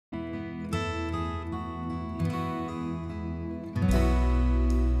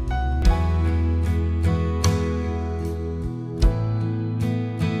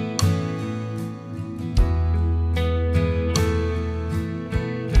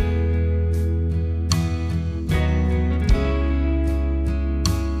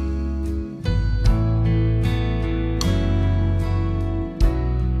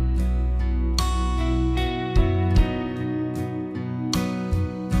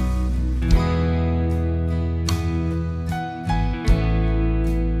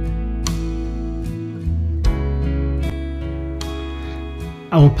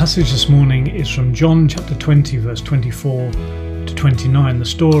Our passage this morning is from John chapter 20 verse 24 to 29, the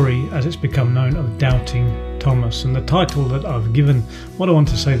story as it's become known of doubting Thomas. And the title that I've given what I want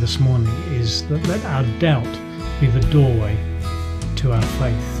to say this morning is that let our doubt be the doorway to our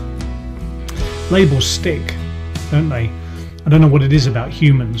faith. Labels stick, don't they? I don't know what it is about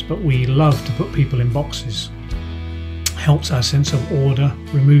humans, but we love to put people in boxes. Helps our sense of order,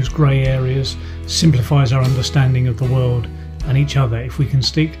 removes grey areas, simplifies our understanding of the world and each other if we can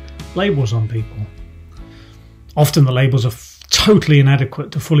stick labels on people. Often the labels are totally inadequate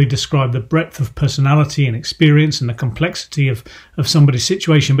to fully describe the breadth of personality and experience and the complexity of somebody's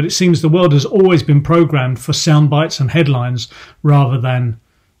situation, but it seems the world has always been programmed for sound bites and headlines rather than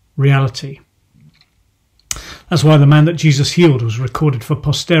reality. That's why the man that Jesus healed was recorded for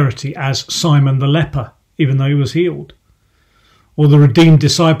posterity as Simon the leper, even though he was healed. Or the redeemed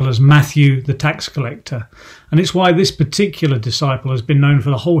disciple as Matthew the tax collector. And it's why this particular disciple has been known for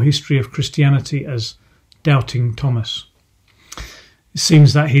the whole history of Christianity as Doubting Thomas. It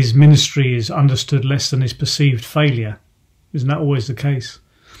seems that his ministry is understood less than his perceived failure. Isn't that always the case?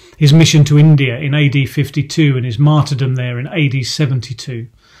 His mission to India in AD 52 and his martyrdom there in AD 72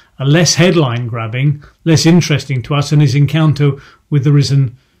 are less headline grabbing, less interesting to us than his encounter with the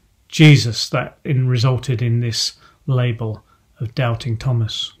risen Jesus that resulted in this label of Doubting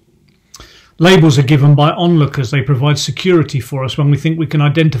Thomas. Labels are given by onlookers. They provide security for us when we think we can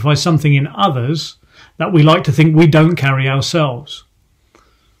identify something in others that we like to think we don't carry ourselves.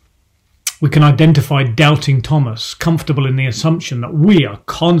 We can identify Doubting Thomas, comfortable in the assumption that we are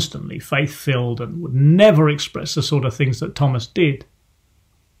constantly faith-filled and would never express the sort of things that Thomas did.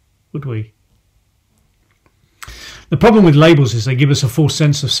 Would we? The problem with labels is they give us a false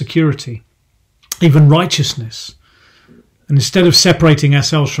sense of security, even righteousness. And instead of separating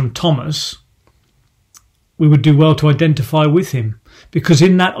ourselves from Thomas, we would do well to identify with him, because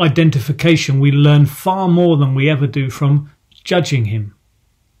in that identification we learn far more than we ever do from judging him.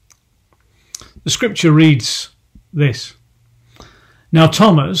 The scripture reads this: Now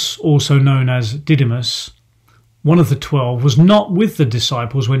Thomas, also known as Didymus, one of the 12, was not with the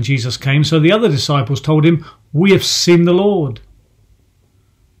disciples when Jesus came, so the other disciples told him, "We have seen the Lord."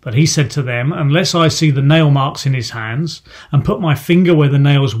 But he said to them, "Unless I see the nail marks in his hands, and put my finger where the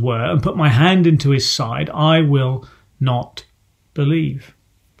nails were, and put my hand into his side, I will not believe."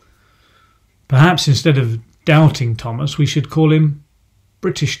 Perhaps instead of Doubting Thomas, we should call him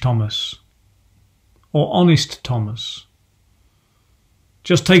British Thomas, or Honest Thomas.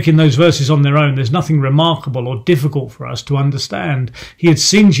 Just taking those verses on their own, there's nothing remarkable or difficult for us to understand. He had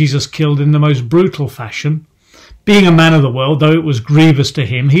seen Jesus killed in the most brutal fashion. Being a man of the world, though it was grievous to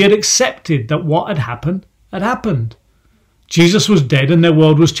him, he had accepted that what had happened had happened. Jesus was dead and their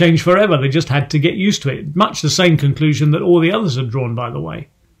world was changed forever. They just had to get used to it. Much the same conclusion that all the others had drawn, by the way.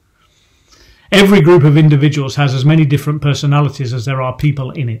 Every group of individuals has as many different personalities as there are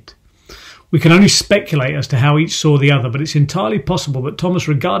people in it. We can only speculate as to how each saw the other, but it's entirely possible that Thomas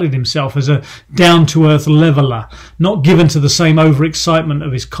regarded himself as a down-to-earth leveller, not given to the same overexcitement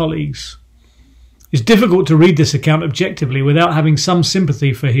of his colleagues. It's difficult to read this account objectively without having some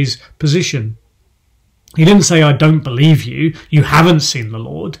sympathy for his position. He didn't say, "I don't believe you, you haven't seen the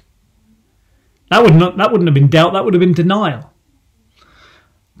Lord." That wouldn't have been doubt, that would have been denial.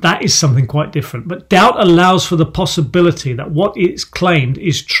 That is something quite different. But doubt allows for the possibility that what is claimed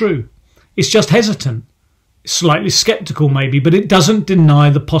is true. It's just hesitant, slightly sceptical maybe, but it doesn't deny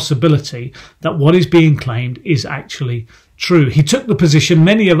the possibility that what is being claimed is actually true. He took the position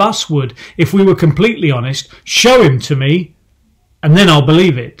many of us would if we were completely honest. Show him to me and then I'll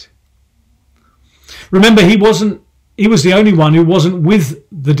believe it. Remember, he was the only one who wasn't with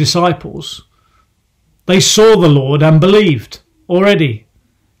the disciples. They saw the Lord and believed already.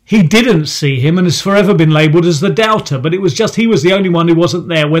 He didn't see him and has forever been labelled as the doubter, but it was just he was the only one who wasn't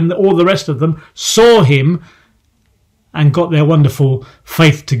there when all the rest of them saw him and got their wonderful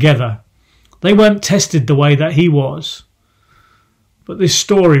faith together. They weren't tested the way that he was. But this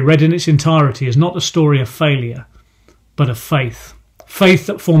story, read in its entirety, is not a story of failure, but of faith. Faith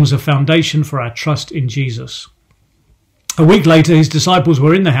that forms a foundation for our trust in Jesus. A week later, his disciples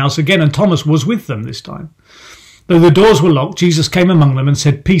were in the house again, and Thomas was with them this time. Though the doors were locked, Jesus came among them and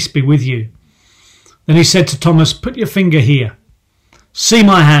said, "Peace be with you." Then he said to Thomas, "Put your finger here. See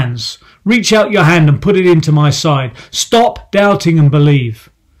my hands. Reach out your hand and put it into my side. Stop doubting and believe."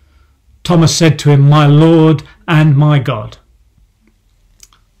 Thomas said to him, "My Lord and my God."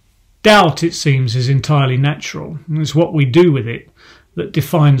 Doubt, it seems, is entirely natural. It's what we do with it that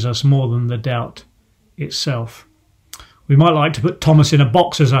defines us more than the doubt itself. We might like to put Thomas in a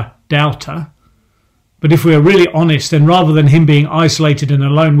box as a doubter, But if we are really honest, then rather than him being isolated and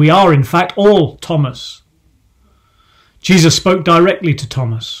alone, we are in fact all Thomas. Jesus spoke directly to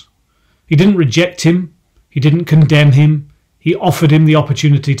Thomas. He didn't reject him. He didn't condemn him. He offered him the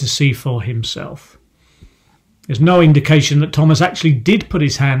opportunity to see for himself. There's no indication that Thomas actually did put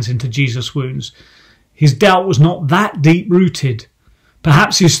his hands into Jesus' wounds. His doubt was not that deep-rooted.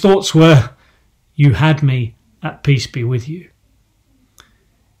 Perhaps his thoughts were, "You had me, at peace be with you."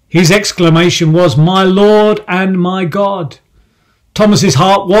 His exclamation was, "My Lord and my God." Thomas's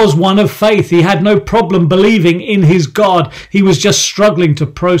heart was one of faith. He had no problem believing in his God. He was just struggling to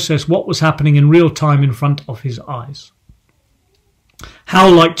process what was happening in real time in front of his eyes. How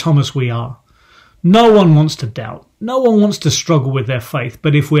like Thomas we are. No one wants to doubt. No one wants to struggle with their faith.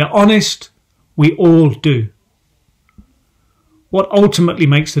 But if we are honest, we all do. What ultimately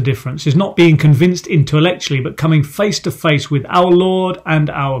makes the difference is not being convinced intellectually, but coming face to face with our Lord and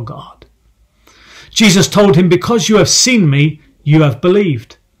our God. Jesus told him, "Because you have seen me, you have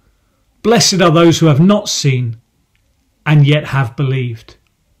believed. Blessed are those who have not seen and yet have believed."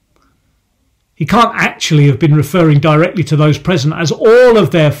 He can't actually have been referring directly to those present, as all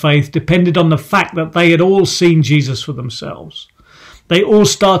of their faith depended on the fact that they had all seen Jesus for themselves. They all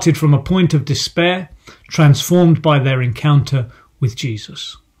started from a point of despair, transformed by their encounter with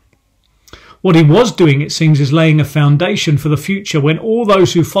Jesus. What he was doing, it seems, is laying a foundation for the future when all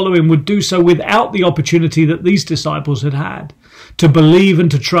those who follow him would do so without the opportunity that these disciples had had to believe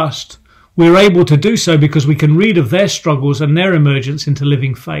and to trust. We're able to do so because we can read of their struggles and their emergence into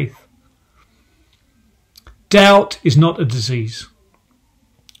living faith. Doubt is not a disease.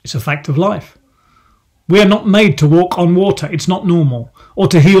 It's a fact of life. We are not made to walk on water. It's not normal. Or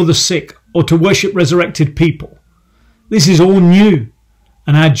to heal the sick, or to worship resurrected people. This is all new.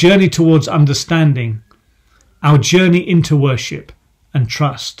 And our journey towards understanding, our journey into worship and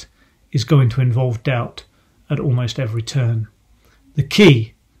trust is going to involve doubt at almost every turn. The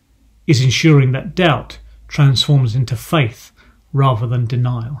key is ensuring that doubt transforms into faith rather than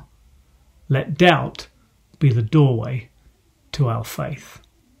denial. Let doubt be the doorway to our faith.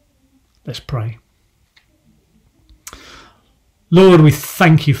 Let's pray. Lord, we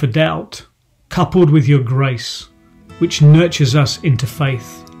thank you for doubt, coupled with your grace, which nurtures us into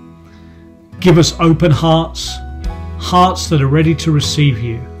faith. Give us open hearts, hearts that are ready to receive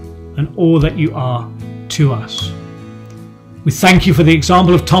you and all that you are to us. We thank you for the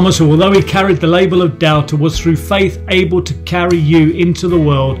example of Thomas, who, although he carried the label of doubter, was through faith able to carry you into the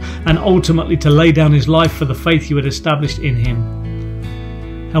world and ultimately to lay down his life for the faith you had established in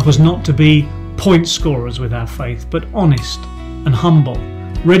him. Help us not to be point scorers with our faith, but honest and humble,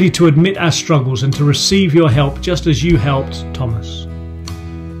 ready to admit our struggles and to receive your help just as you helped Thomas.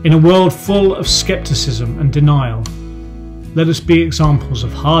 In a world full of skepticism and denial, let us be examples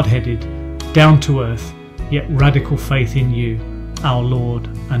of hard-headed, down-to-earth, yet radical faith in you, our Lord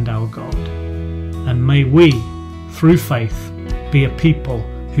and our God. And may we, through faith, be a people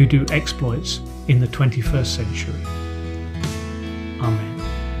who do exploits in the 21st century. Amen.